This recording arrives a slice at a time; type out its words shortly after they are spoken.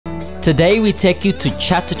Today we take you to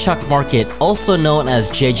Chatuchak Market, also known as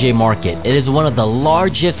JJ Market. It is one of the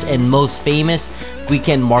largest and most famous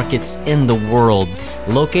weekend markets in the world.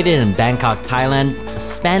 Located in Bangkok, Thailand,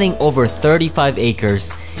 spanning over 35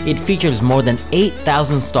 acres, it features more than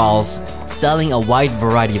 8,000 stalls, selling a wide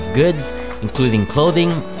variety of goods, including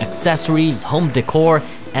clothing, accessories, home decor,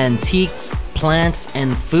 antiques, plants,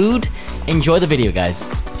 and food. Enjoy the video, guys.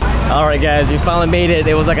 Alright guys, we finally made it.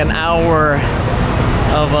 It was like an hour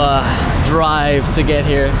of a drive to get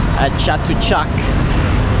here at Chatuchak.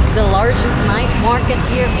 The largest night market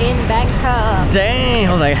here in Bangkok. Dang!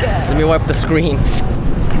 Hold on, let me wipe the screen.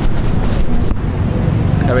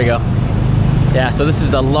 There we go. Yeah, so this is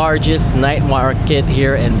the largest night market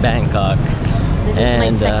here in Bangkok. This is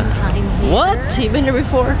my second time here. What? You've been here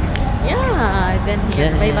before? Yeah, I've been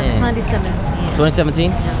here way back 2017.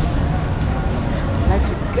 2017? Yeah.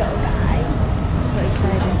 Let's go, guys. I'm so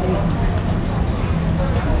excited.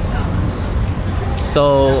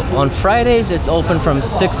 So on Fridays it's open from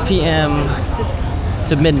 6 p.m.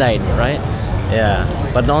 to midnight, right? Yeah.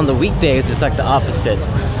 But on the weekdays it's like the opposite.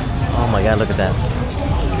 Oh my god, look at that.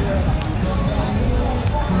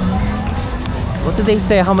 What did they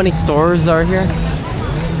say? How many stores are here?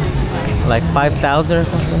 Like 5,000 or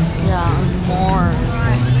something? Yeah, more.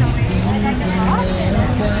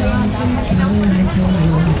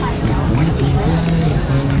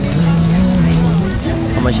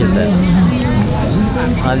 How much is that?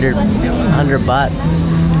 100 baht.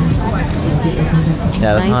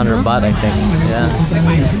 Yeah, that's 100 baht, I think. Yeah.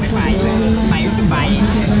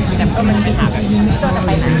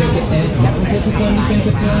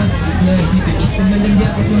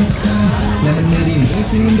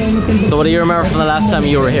 So what do you remember from the last time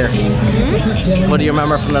you were here? What do you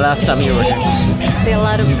remember from the last time you were here? There are a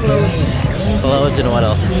lot of clothes. Clothes and what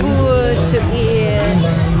else? Food to eat.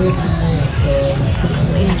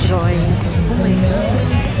 Enjoy. Oh my god.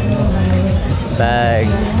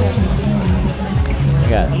 Bags. I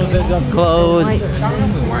got clothes,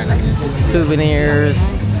 souvenirs.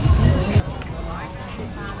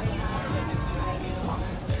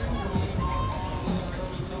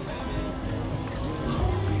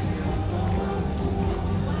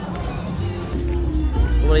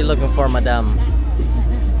 So what are you looking for, madam?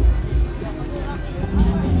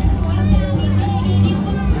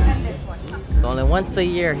 It's only once a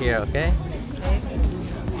year here, okay?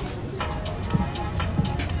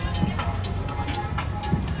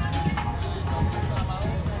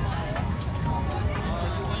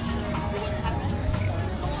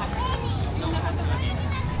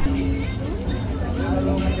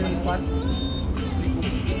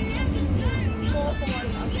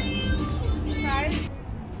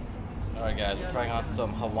 Alright guys, we're trying on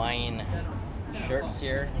some Hawaiian shirts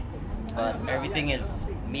here, but everything is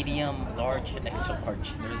medium, large, and extra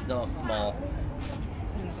large. There's no small.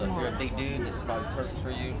 So if you're a big dude, this is probably perfect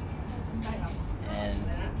for you. And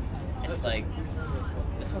it's like,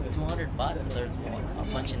 this one's 200 baht. There's a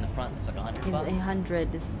bunch in the front. It's like 100 baht.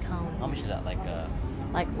 100 discount. How much is that? Like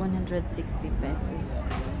 160 pesos.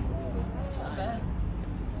 It's not bad.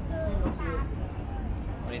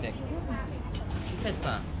 What do you think? It fits,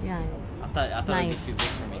 huh? Yeah. I thought nice. It'd be too big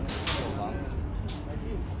for me. It's so long.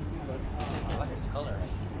 I like this color.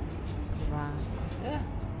 Wow. Yeah.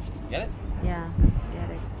 Get it? Yeah. Get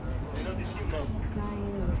it.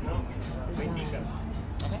 Nice.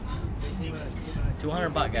 Okay.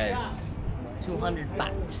 200 baht, guys. 200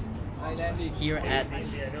 baht. Here at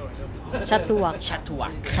Chatuchak.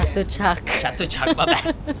 Chatuchak, my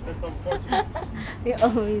bad. He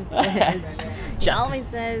always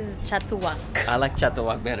says Chatuchak. I like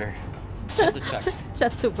Chatuchak better.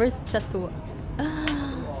 Chatuchak. Where's Chatuchak?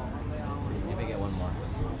 Maybe get one more.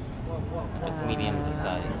 If it's medium, it's a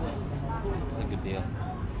size. It's a good deal.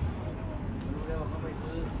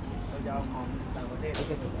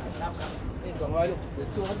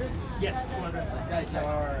 Yes,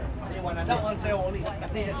 200. That on sale only.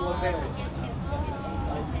 That on sale.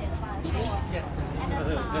 Yes.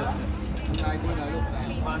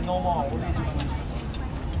 No more.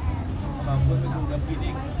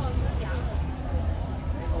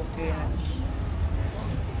 Okay.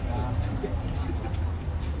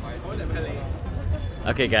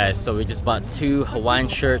 Okay guys, so we just bought 2 Hawaiian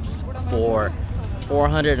shirts for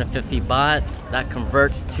 450 baht. That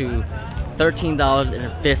converts to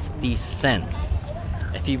 $13.50.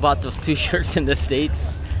 If you bought those 2 shirts in the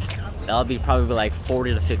States, that'll be probably like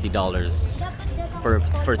 $40 to $50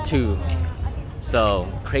 for 2. So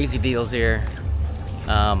crazy deals here.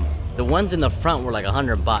 The ones in the front were like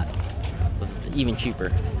 100 baht, so it's even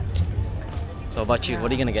cheaper. So how about you? What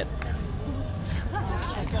are you gonna get?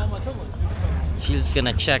 She's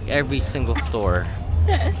gonna check every single store.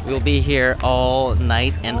 We'll be here all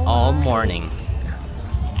night and all morning.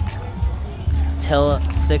 Till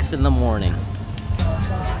 6 in the morning.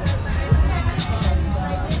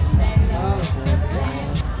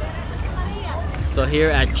 So here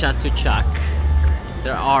at Chatuchak,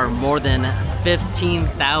 there are more than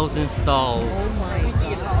 15,000 stalls. Oh my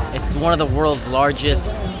god. It's one of the world's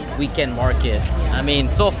largest weekend market. I mean,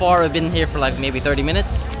 so far we've been here for like maybe 30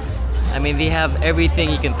 minutes. I mean, they have everything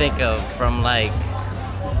you can think of, from like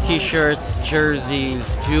t-shirts,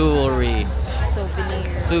 jerseys, jewelry,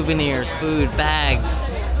 souvenirs, food,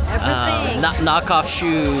 bags, Everything. knockoff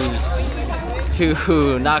shoes, to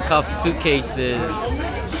knockoff suitcases,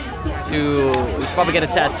 to you should probably get a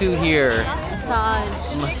tattoo here.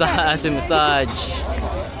 Massage,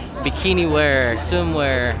 bikini wear,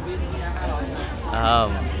 swimwear,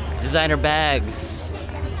 designer bags,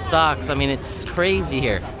 socks. I mean, it's crazy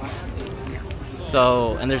here.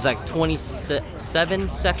 So, and there's like 27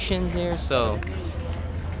 sections here. So,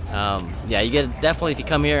 yeah, you get definitely, if you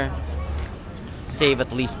come here, save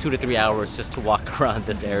at least 2 to 3 hours just to walk around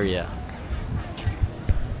this area.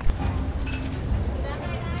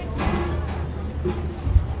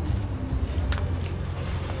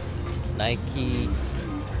 Nike.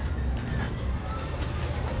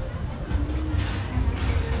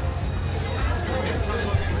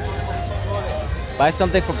 Buy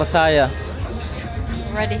something for Pattaya.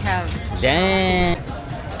 Already have. Dang.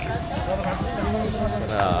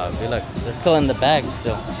 Look, they're still in the bag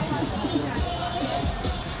still.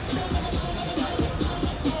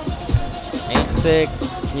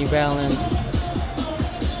 A6, New Balance.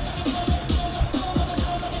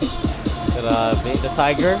 The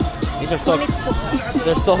Tiger. These are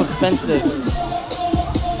they're so expensive.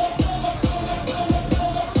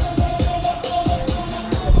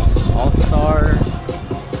 All-Star,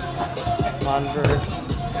 Converse.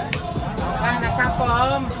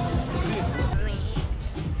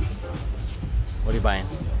 What are you buying?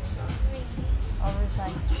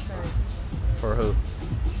 Oversized shirt For who?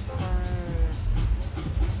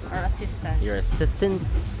 for our assistant. Your assistant?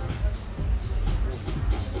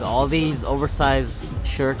 So all these oversized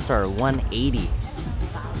shirts are 180.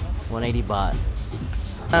 180 baht.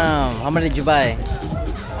 How many did you buy?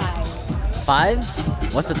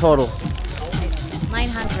 5? What's the total? It's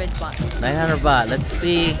 900 baht. 900 baht. Let's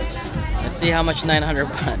see how much 900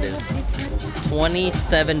 baht is.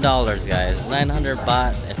 $27, guys. 900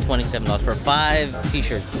 baht is $27 for 5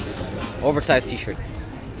 t-shirts. Oversized t-shirt.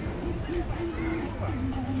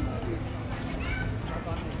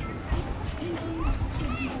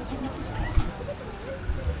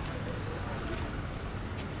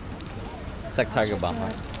 It's like Tiger Bomb, huh?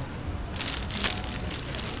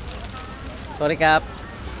 Sorry, Cap.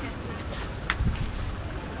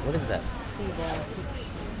 What is that? See the picture.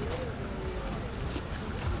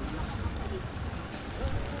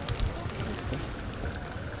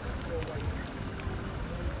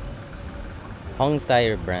 Hong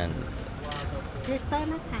Tire brand. เทสเตอร์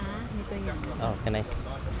นะคะมีตัวอย่าง Oh, can I?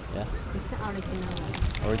 Yeah. This is original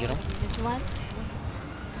Original? This one?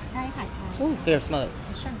 ใช่ค่ะใช่ Ooh, here, smell it.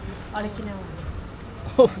 original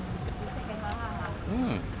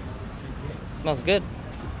Mmm. Smells good.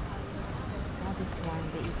 Not this one,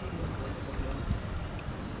 the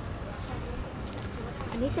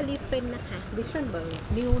อันนี้ก็ลิปเป็นนะคะ this one เบอร์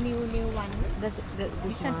new one 18. This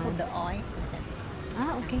this one put one. the oil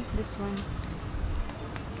Ah, okay. This one.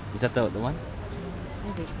 Is that the one?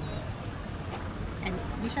 Maybe. and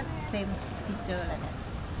this one same picture like that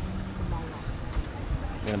small one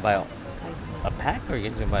You're gonna buy a pack, or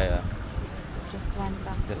you're gonna buy Just one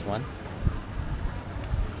pack. just one?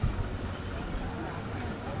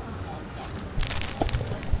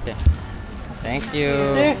 Okay. Thank you.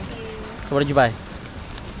 So what did you buy?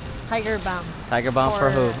 Tiger Balm. Tiger Bomb for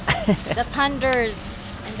who? The Thunders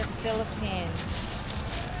in the Philippines.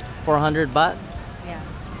 400 baht? Yeah.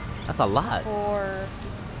 That's a lot. For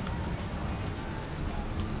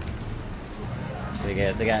Hey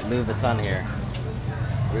guys, they got Louis Vuitton here.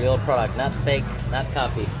 Real product, not fake, not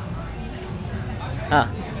copy. Huh?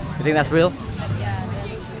 You think that's real? yeah,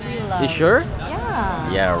 that's free love. You sure?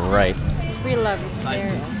 Yeah. Yeah, right. It's free love. It's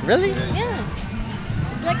there. Really? Yeah.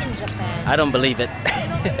 It's like in Japan. I don't believe it.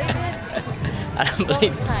 I don't Go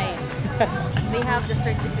believe inside. They have the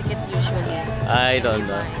certificate usually. I don't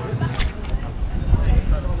know.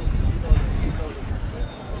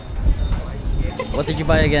 What did you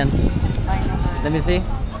buy again? Let me see.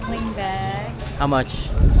 Sling bag. How much?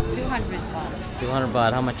 200 baht. 200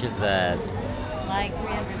 baht. How much is that? Like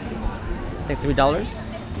 350. I think $3.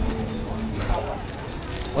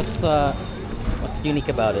 What's unique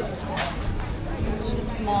about it?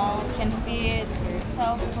 small, can fit your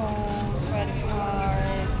cell phone, credit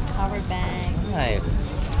cards, power bank. Nice.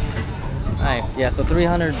 Nice. Yeah, so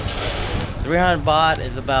 300 baht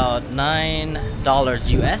is about $9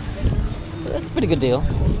 US. So that's a pretty good deal.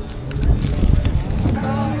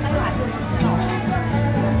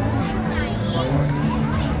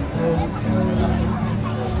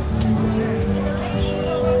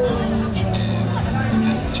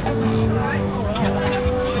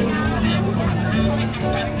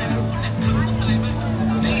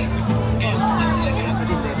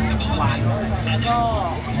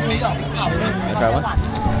 Wanna try one?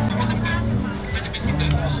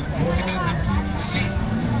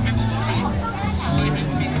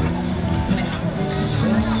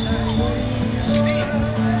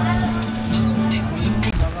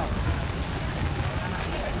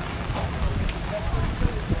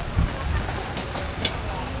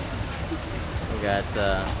 We got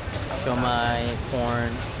siomai,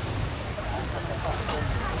 corn.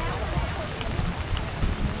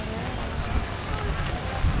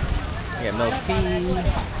 We got milk tea.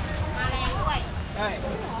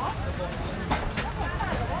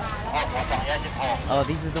 Oh,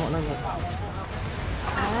 these are the ones.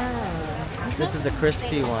 Ah, this is the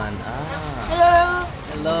crispy one. Ah.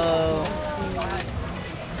 Hello.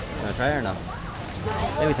 Wanna try it or no?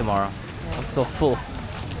 Maybe tomorrow. I'm so full.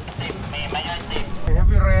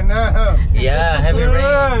 Heavy rain. Yeah, heavy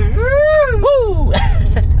rain. Woo!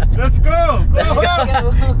 Let's go. Let's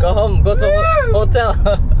go. Go home. Go to a hotel.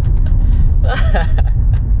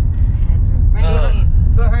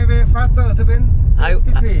 So highway faster to win.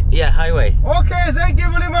 Yeah, highway. Okay, thank you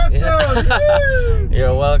very much. Sir.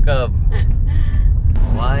 You're welcome.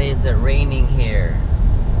 Why is it raining here?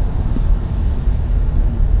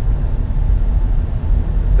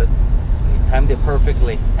 Good. We timed it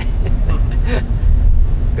perfectly.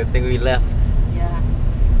 Good thing we left. Yeah,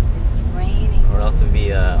 it's raining. Or else we'd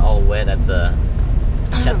be all wet at the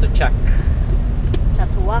Chatuchak.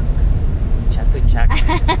 Chatuchak. Chatuchak.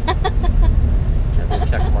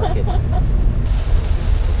 Chatuchak Market.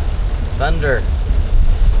 Thunder.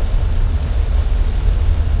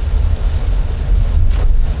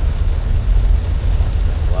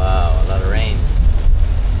 Wow, a lot of rain.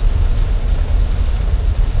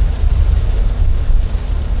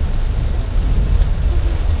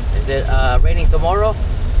 Is it raining tomorrow?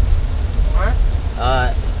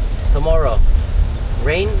 What? Tomorrow.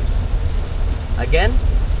 Rain? Again?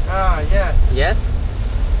 Yeah. Yes?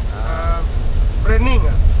 Raining.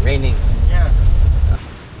 Raining. Yeah.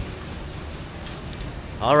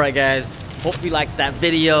 Alright guys, hope you liked that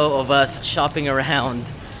video of us shopping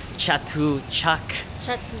around Chatuchak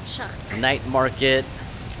Night Market.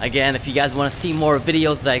 Again, if you guys want to see more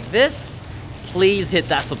videos like this, please hit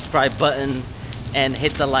that subscribe button and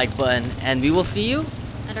hit the like button, and we will see you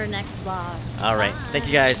At our next vlog. Alright, thank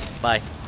you guys, bye.